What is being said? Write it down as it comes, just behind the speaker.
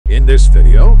In this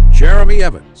video, Jeremy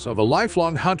Evans of a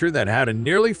lifelong hunter that had a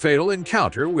nearly fatal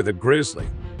encounter with a grizzly.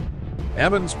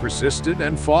 Evans persisted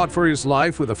and fought for his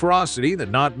life with a ferocity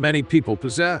that not many people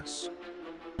possess.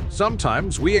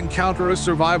 Sometimes we encounter a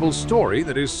survival story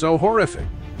that is so horrific,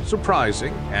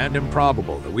 surprising, and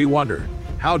improbable that we wonder,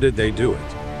 how did they do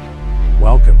it?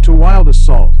 Welcome to Wild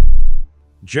Assault.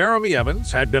 Jeremy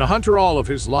Evans had been a hunter all of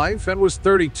his life and was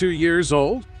 32 years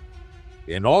old.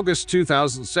 In August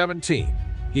 2017,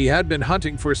 he had been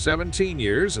hunting for 17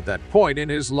 years at that point in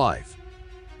his life.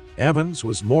 Evans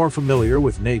was more familiar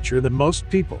with nature than most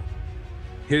people.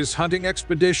 His hunting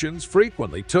expeditions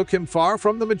frequently took him far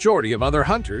from the majority of other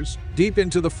hunters, deep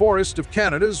into the forest of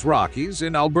Canada's Rockies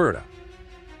in Alberta.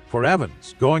 For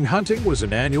Evans, going hunting was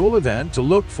an annual event to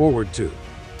look forward to.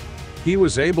 He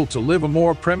was able to live a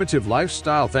more primitive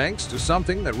lifestyle thanks to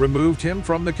something that removed him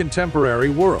from the contemporary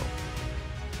world.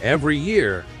 Every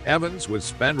year, Evans would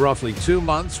spend roughly 2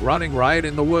 months running riot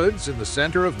in the woods in the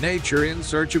center of nature in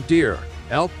search of deer,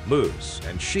 elk, moose,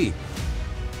 and sheep.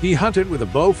 He hunted with a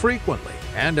bow frequently,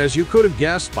 and as you could have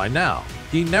guessed by now,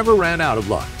 he never ran out of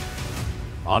luck.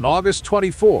 On August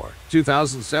 24,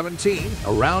 2017,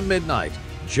 around midnight,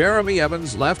 Jeremy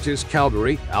Evans left his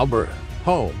Calgary, Alberta,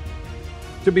 home.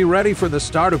 To be ready for the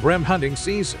start of rim hunting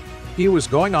season, he was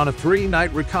going on a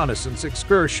 3-night reconnaissance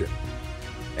excursion.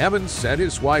 Evans said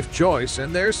his wife Joyce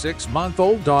and their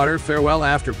 6-month-old daughter farewell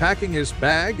after packing his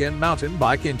bag and mountain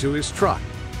bike into his truck.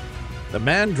 The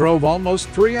man drove almost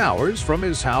 3 hours from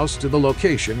his house to the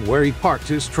location where he parked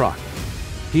his truck.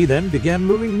 He then began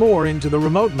moving more into the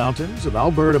remote mountains of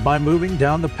Alberta by moving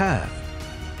down the path.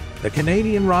 The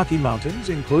Canadian Rocky Mountains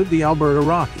include the Alberta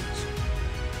Rockies.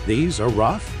 These are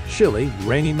rough, chilly,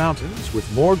 rainy mountains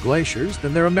with more glaciers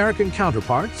than their American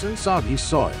counterparts and soggy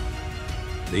soil.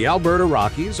 The Alberta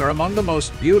Rockies are among the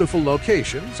most beautiful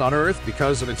locations on Earth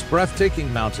because of its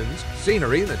breathtaking mountains,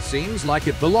 scenery that seems like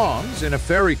it belongs in a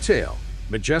fairy tale,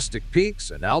 majestic peaks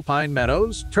and alpine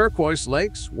meadows, turquoise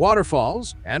lakes,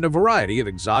 waterfalls, and a variety of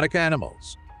exotic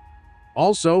animals.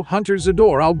 Also, hunters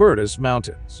adore Alberta's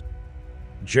mountains.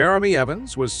 Jeremy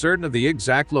Evans was certain of the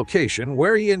exact location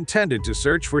where he intended to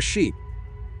search for sheep.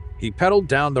 He pedaled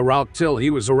down the route till he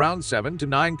was around 7 to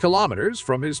 9 kilometers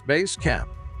from his base camp.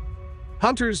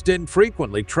 Hunters didn't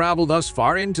frequently travel thus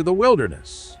far into the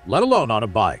wilderness, let alone on a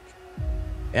bike.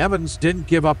 Evans didn't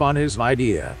give up on his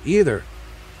idea either.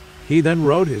 He then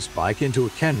rode his bike into a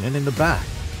canyon in the back.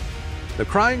 The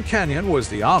Crying Canyon was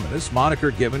the ominous moniker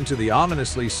given to the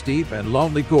ominously steep and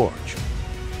lonely gorge,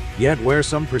 yet where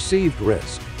some perceived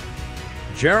risk.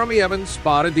 Jeremy Evans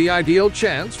spotted the ideal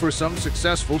chance for some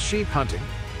successful sheep hunting.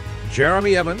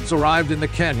 Jeremy Evans arrived in the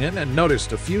canyon and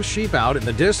noticed a few sheep out in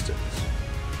the distance.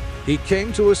 He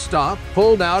came to a stop,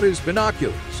 pulled out his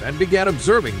binoculars, and began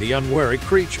observing the unwary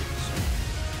creatures.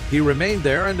 He remained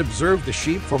there and observed the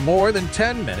sheep for more than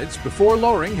 10 minutes before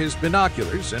lowering his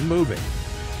binoculars and moving.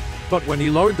 But when he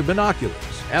lowered the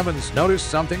binoculars, Evans noticed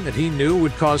something that he knew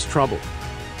would cause trouble.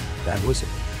 That was it.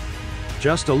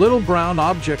 Just a little brown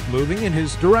object moving in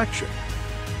his direction.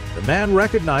 The man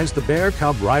recognized the bear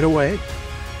cub right away.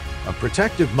 A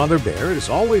protective mother bear is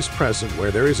always present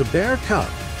where there is a bear cub.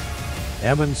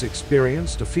 Evans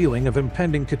experienced a feeling of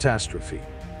impending catastrophe.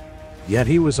 Yet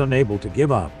he was unable to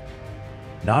give up.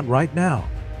 Not right now.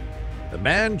 The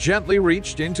man gently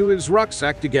reached into his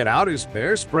rucksack to get out his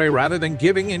bear spray rather than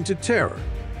giving in to terror.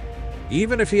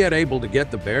 Even if he had able to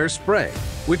get the bear spray,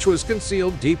 which was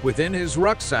concealed deep within his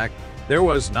rucksack, there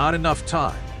was not enough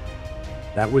time.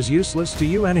 That was useless to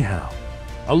you anyhow.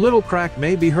 A little crack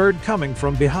may be heard coming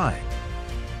from behind.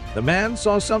 The man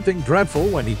saw something dreadful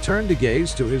when he turned to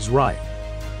gaze to his right.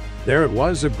 There it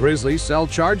was, a grizzly cell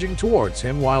charging towards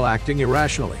him while acting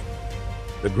irrationally.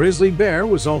 The grizzly bear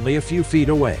was only a few feet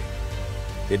away.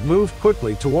 It moved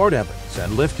quickly toward Evans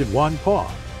and lifted one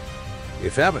paw.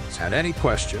 If Evans had any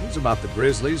questions about the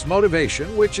grizzly's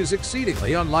motivation, which is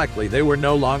exceedingly unlikely, they were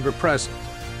no longer present.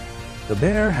 The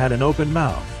bear had an open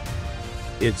mouth.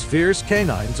 Its fierce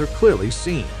canines are clearly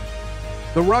seen.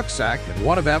 The rucksack and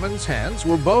one of Evans' hands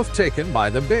were both taken by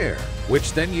the bear,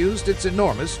 which then used its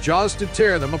enormous jaws to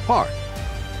tear them apart.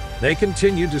 They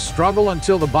continued to struggle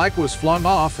until the bike was flung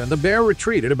off and the bear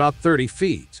retreated about 30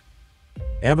 feet.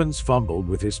 Evans fumbled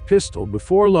with his pistol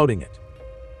before loading it.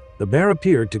 The bear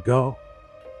appeared to go.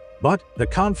 But the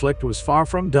conflict was far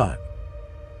from done.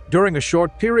 During a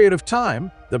short period of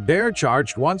time, the bear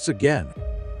charged once again.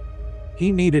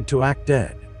 He needed to act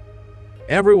dead.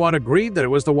 Everyone agreed that it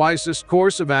was the wisest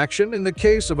course of action in the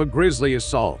case of a grizzly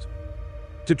assault.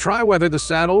 To try whether the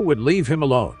saddle would leave him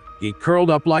alone, he curled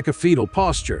up like a fetal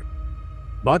posture.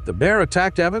 But the bear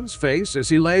attacked Evans' face as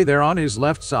he lay there on his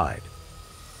left side.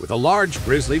 With a large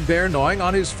grizzly bear gnawing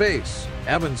on his face,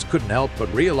 Evans couldn't help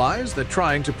but realize that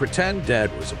trying to pretend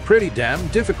dead was a pretty damn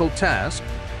difficult task.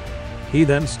 He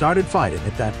then started fighting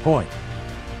at that point.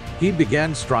 He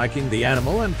began striking the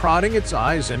animal and prodding its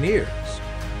eyes and ears.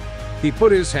 He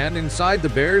put his hand inside the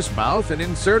bear's mouth and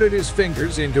inserted his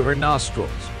fingers into her nostrils.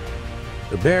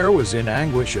 The bear was in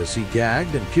anguish as he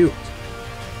gagged and puked.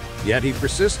 Yet he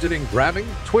persisted in grabbing,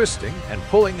 twisting, and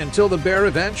pulling until the bear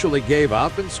eventually gave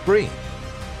up and screamed.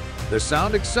 The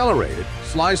sound accelerated,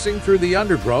 slicing through the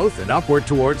undergrowth and upward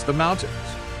towards the mountains.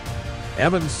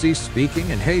 Evans ceased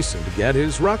speaking and hastened to get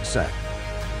his rucksack.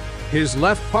 His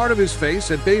left part of his face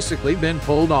had basically been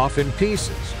pulled off in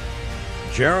pieces.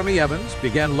 Jeremy Evans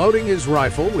began loading his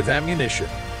rifle with ammunition,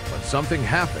 but something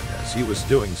happened as he was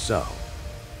doing so.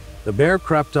 The bear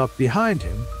crept up behind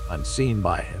him, unseen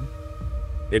by him.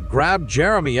 It grabbed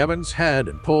Jeremy Evans' head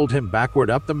and pulled him backward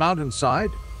up the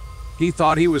mountainside. He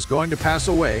thought he was going to pass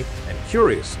away, and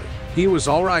curiously, he was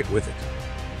all right with it.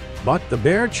 But the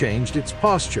bear changed its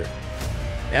posture.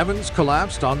 Evans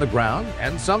collapsed on the ground,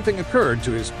 and something occurred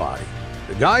to his body.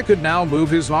 The guy could now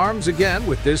move his arms again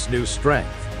with this new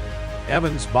strength.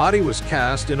 Evans' body was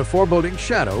cast in a foreboding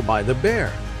shadow by the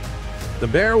bear. The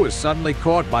bear was suddenly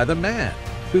caught by the man,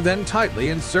 who then tightly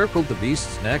encircled the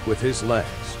beast's neck with his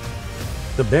legs.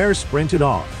 The bear sprinted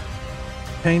off,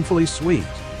 painfully sweet.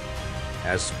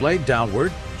 As splayed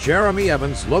downward, Jeremy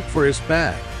Evans looked for his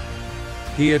bag.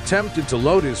 He attempted to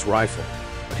load his rifle,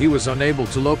 but he was unable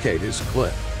to locate his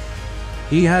clip.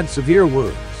 He had severe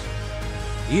wounds.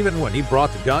 Even when he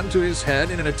brought the gun to his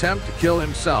head in an attempt to kill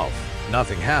himself,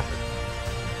 nothing happened.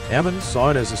 Evans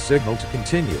saw it as a signal to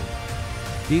continue.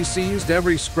 He seized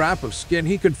every scrap of skin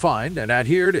he could find and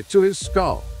adhered it to his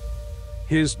skull.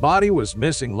 His body was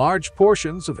missing large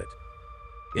portions of it.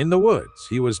 In the woods,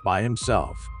 he was by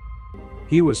himself.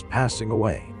 He was passing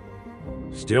away.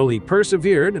 Still, he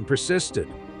persevered and persisted.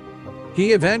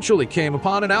 He eventually came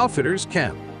upon an outfitter's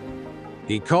camp.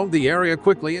 He combed the area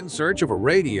quickly in search of a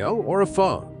radio or a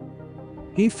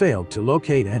phone. He failed to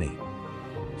locate any.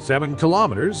 7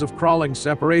 kilometers of crawling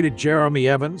separated Jeremy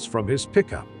Evans from his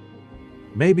pickup.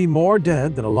 Maybe more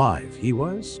dead than alive he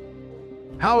was.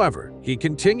 However, he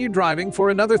continued driving for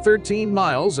another 13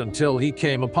 miles until he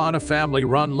came upon a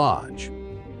family-run lodge.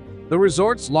 The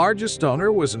resort's largest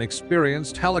owner was an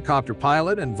experienced helicopter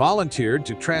pilot and volunteered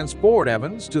to transport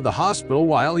Evans to the hospital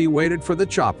while he waited for the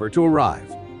chopper to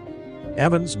arrive.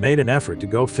 Evans made an effort to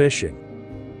go fishing.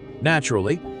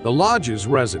 Naturally, the lodge's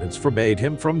residents forbade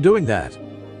him from doing that.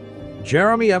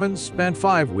 Jeremy Evans spent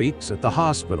 5 weeks at the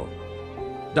hospital.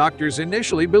 Doctors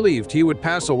initially believed he would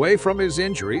pass away from his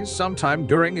injuries sometime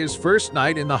during his first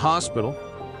night in the hospital.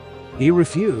 He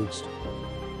refused.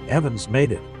 Evans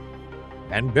made it.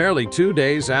 And barely 2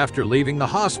 days after leaving the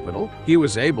hospital, he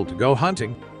was able to go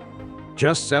hunting.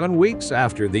 Just 7 weeks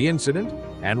after the incident,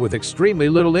 and with extremely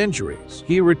little injuries,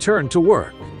 he returned to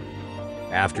work.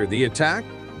 After the attack,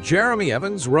 Jeremy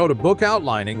Evans wrote a book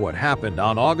outlining what happened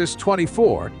on August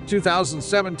 24,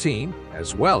 2017,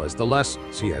 as well as the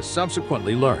lessons he has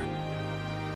subsequently learned.